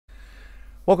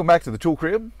Welcome back to the Tool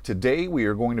Crib. Today we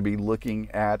are going to be looking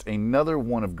at another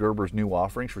one of Gerber's new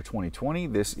offerings for 2020.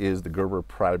 This is the Gerber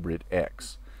Prybrid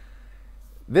X.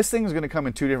 This thing is going to come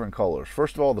in two different colors.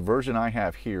 First of all, the version I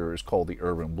have here is called the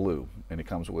Urban Blue, and it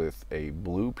comes with a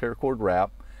blue paracord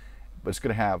wrap, but it's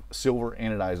going to have silver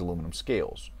anodized aluminum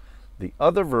scales. The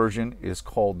other version is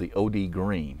called the OD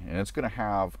Green, and it's going to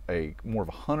have a more of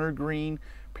a hunter green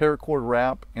paracord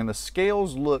wrap, and the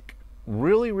scales look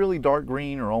really dark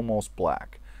green or almost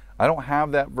black. I don't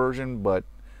have that version, but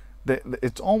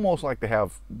it's almost like they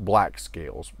have black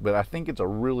scales, but I think it's a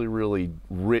really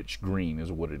rich green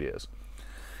is what it is.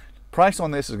 Price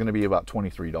on this is going to be about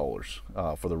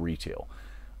 $23 for the retail.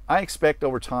 I expect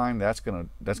over time that's going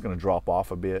to drop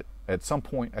off a bit. At some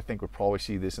point I think we'll probably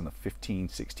see this in the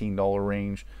 $15–16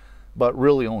 range, but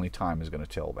really only time is going to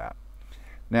tell that.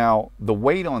 Now, the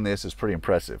weight on this is pretty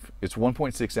impressive. It's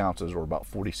 1.6 ounces or about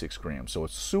 46 grams, so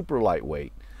it's super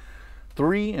lightweight.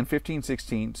 3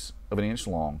 15/16 of an inch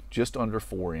long, just under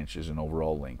 4 inches in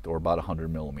overall length, or about 100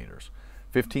 millimeters.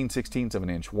 15/16 of an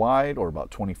inch wide, or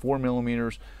about 24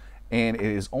 millimeters, and it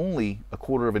is only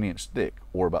 1/4 of an inch thick,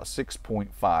 or about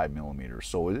 6.5 millimeters.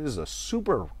 So it is a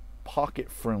super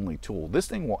pocket-friendly tool. This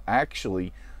thing will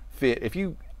actually fit.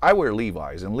 I wear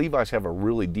Levi's, and Levi's have a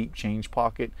really deep change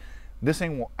pocket. This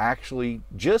thing will actually,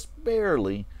 just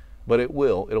barely, but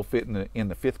it'll fit in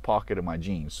the fifth pocket of my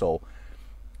jeans. So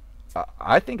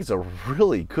I think it's a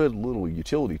really good little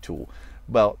utility tool.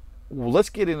 But let's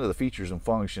get into the features and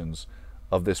functions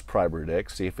of this Prybrid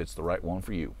X, see if it's the right one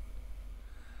for you.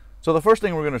 So the first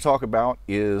thing we're going to talk about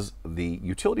is the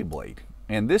utility blade.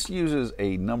 And this uses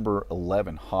a number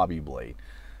 11 hobby blade.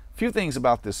 A few things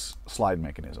about this slide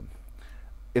mechanism.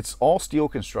 It's all steel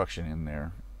construction in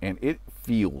there, and it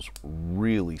feels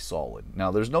really solid.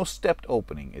 Now, there's no stepped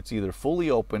opening. It's either fully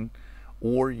open,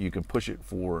 or you can push it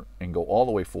forward and go all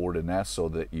the way forward, and that's so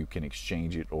that you can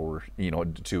exchange it, or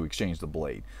to exchange the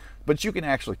blade. But you can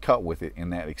actually cut with it in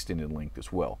that extended length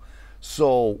as well.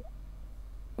 So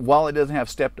while it doesn't have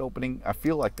stepped opening, I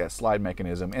feel like that slide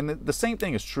mechanism, and the same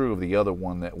thing is true of the other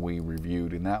one that we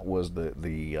reviewed, and that was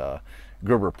the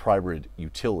Gerber Prybrid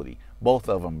Utility. Both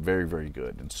of them very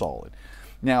good and solid.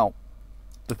 Now,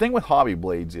 the thing with hobby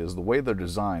blades is the way they're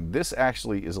designed. This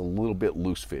actually is a little bit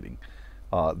loose fitting.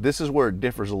 This is where it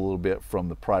differs a little bit from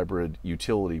the Prybrid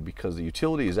Utility, because the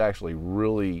Utility is actually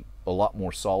really a lot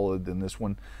more solid than this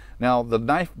one. Now, the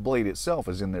knife blade itself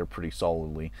is in there pretty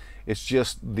solidly. It's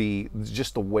just the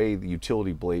way the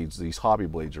utility blades, these hobby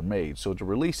blades, are made. So to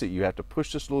release it, you have to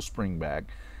push this little spring back,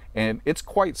 and it's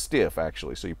quite stiff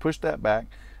actually. So you push that back,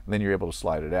 and then you're able to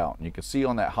slide it out. And you can see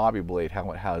on that hobby blade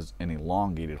how it has an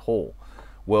elongated hole.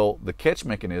 Well, the catch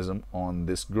mechanism on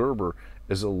this Gerber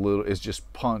is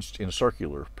just punched in a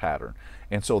circular pattern,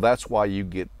 and so that's why you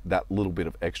get that little bit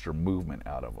of extra movement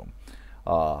out of them.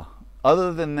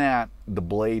 Other than that, the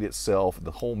blade itself,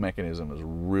 the whole mechanism is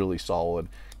really solid,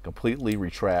 completely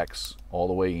retracts all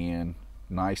the way in,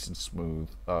 nice and smooth.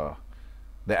 The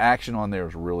action on there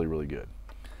is really good.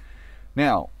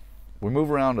 Now, we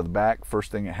move around to the back.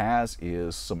 First thing it has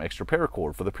is some extra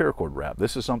paracord for the paracord wrap.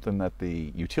 This is something that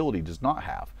the Utility does not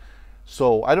have.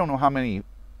 So I don't know how many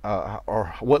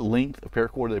or what length of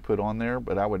paracord they put on there,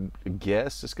 but I would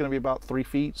guess it's going to be about 3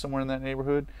 feet, somewhere in that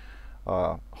neighborhood.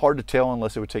 Hard to tell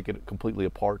unless they would take it completely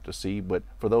apart to see, but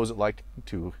for those that like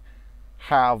to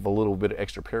have a little bit of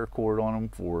extra paracord on them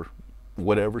for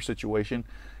whatever situation,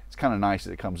 it's kind of nice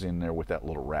that it comes in there with that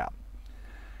little wrap.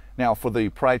 Now, for the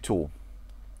pry tool,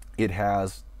 it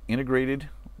has integrated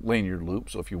lanyard loop,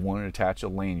 so if you wanted to attach a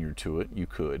lanyard to it, you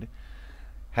could.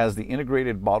 Has the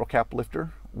integrated bottle cap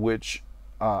lifter, which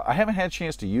I haven't had a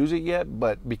chance to use it yet,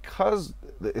 but because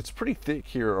it's pretty thick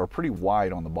here, or pretty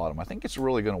wide on the bottom, I think it's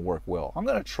really going to work well. I'm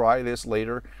going to try this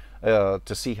later to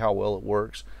see how well it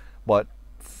works, but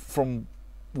from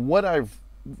what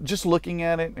just looking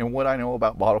at it and what I know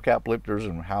about bottle cap lifters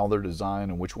and how they're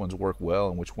designed and which ones work well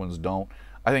and which ones don't,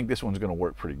 I think this one's going to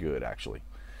work pretty good actually.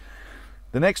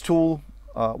 The next tool,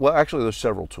 well, actually there's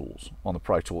several tools on the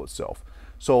pry tool itself.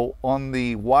 So on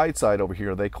the wide side over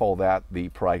here, they call that the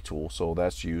pry tool. So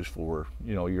that's used for,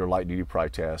 your light duty pry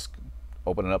task,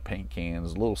 opening up paint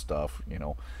cans, little stuff,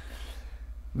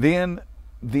 Then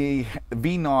the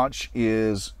V-notch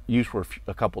is used for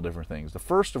a couple different things. The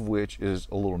first of which is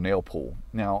a little nail pull.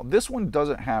 Now, this one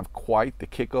doesn't have quite the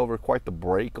kickover, quite the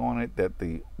break on it that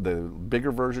the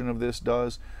bigger version of this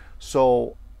does.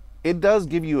 So it does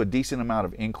give you a decent amount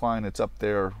of incline. It's up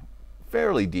there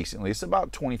fairly decently. It's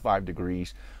about 25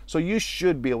 degrees. So you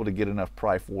should be able to get enough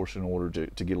pry force in order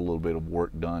to get a little bit of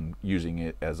work done using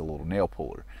it as a little nail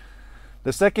puller.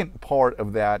 The second part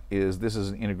of that is this is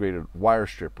an integrated wire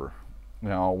stripper.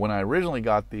 Now, when I originally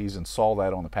got these and saw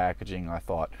that on the packaging, I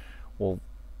thought, well,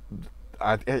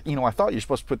 I thought you're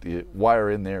supposed to put the wire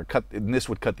in there, and this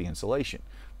would cut the insulation.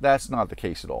 That's not the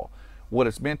case at all. What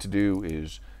it's meant to do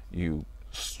is you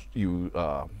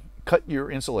cut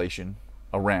your insulation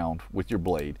around with your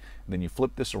blade, and then you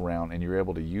flip this around, and you're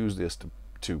able to use this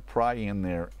to pry in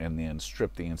there and then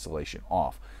strip the insulation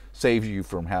off. Saves you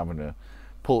from having to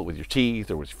pull it with your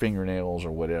teeth or with your fingernails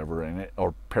or whatever, or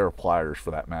a pair of pliers for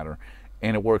that matter.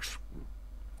 And it works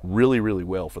really, really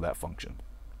well for that function.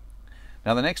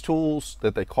 Now, the next tools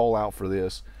that they call out for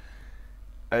this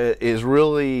is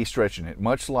really stretching it,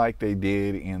 much like they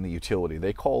did in the utility.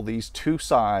 They call these two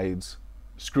sides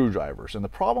screwdrivers. And the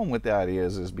problem with that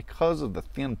is because of the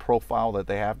thin profile that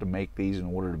they have to make these in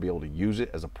order to be able to use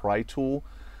it as a pry tool,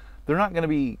 they're not going to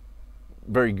be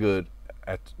very good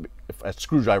at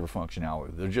screwdriver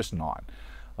functionality. They're just not.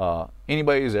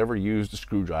 Anybody who's ever used a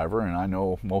screwdriver, and I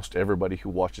know most everybody who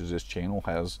watches this channel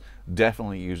has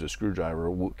definitely used a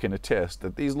screwdriver, can attest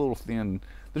that these little thin,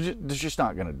 they're just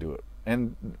not going to do it.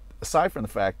 And aside from the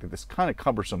fact that it's kind of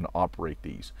cumbersome to operate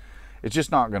these, it's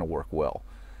just not going to work well.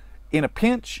 In a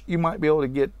pinch, you might be able to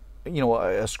get,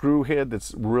 a screw head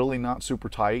that's really not super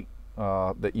tight,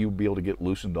 that you'd be able to get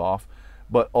loosened off.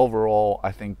 But overall,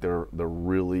 I think they're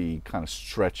really kind of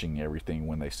stretching everything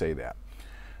when they say that.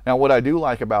 Now, what I do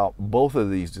like about both of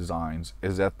these designs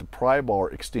is that the pry bar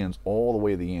extends all the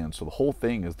way to the end. So the whole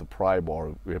thing is the pry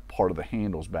bar, part of the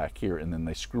handles back here, and then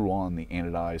they screw on the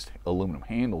anodized aluminum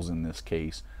handles in this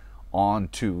case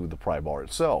onto the pry bar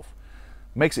itself.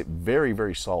 Makes it very,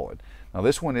 very solid. Now,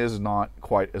 this one is not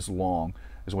quite as long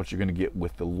as what you're going to get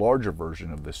with the larger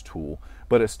version of this tool,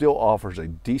 but it still offers a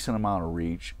decent amount of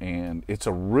reach, and it's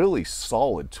a really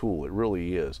solid tool. It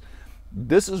really is.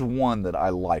 This is one that I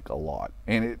like a lot,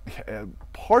 and it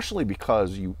partially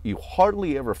because you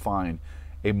hardly ever find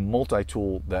a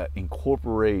multi-tool that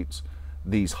incorporates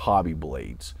these hobby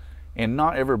blades, and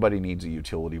not everybody needs a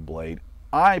utility blade.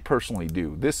 I personally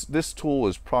do. This tool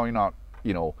is probably not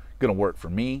going to work for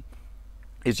me.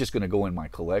 It's just going to go in my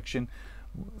collection.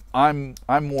 I'm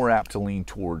more apt to lean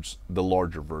towards the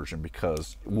larger version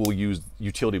because we'll use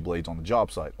utility blades on the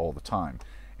job site all the time,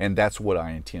 and that's what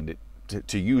I intended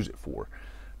to use it for.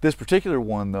 This particular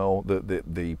one, though,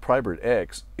 the Prybrid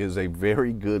X, is a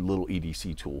very good little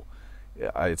EDC tool.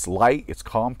 It's light, it's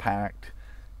compact,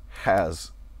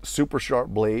 has super sharp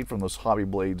blade from those hobby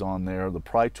blades on there. The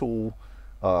pry tool,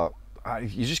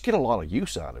 you just get a lot of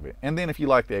use out of it. And then if you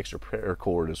like the extra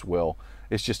paracord as well,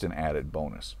 it's just an added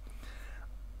bonus.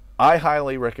 I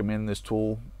highly recommend this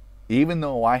tool, even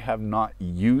though I have not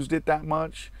used it that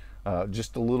much.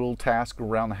 Just a little task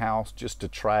around the house just to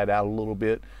try it out a little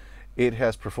bit. It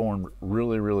has performed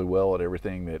really, really well at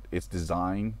everything that it's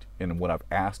designed and what I've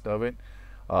asked of it.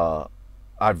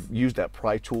 I've used that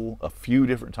pry tool a few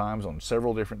different times on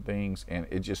several different things, and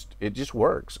it just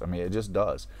works. I mean, it just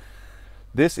does.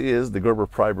 This is the Gerber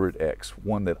Prybrid X,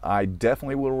 one that I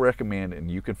definitely will recommend,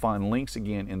 and you can find links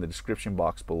again in the description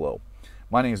box below.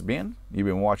 My name is Ben. You've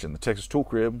been watching the Texas Tool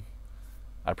Crib.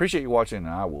 I appreciate you watching, and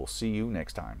I will see you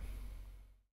next time.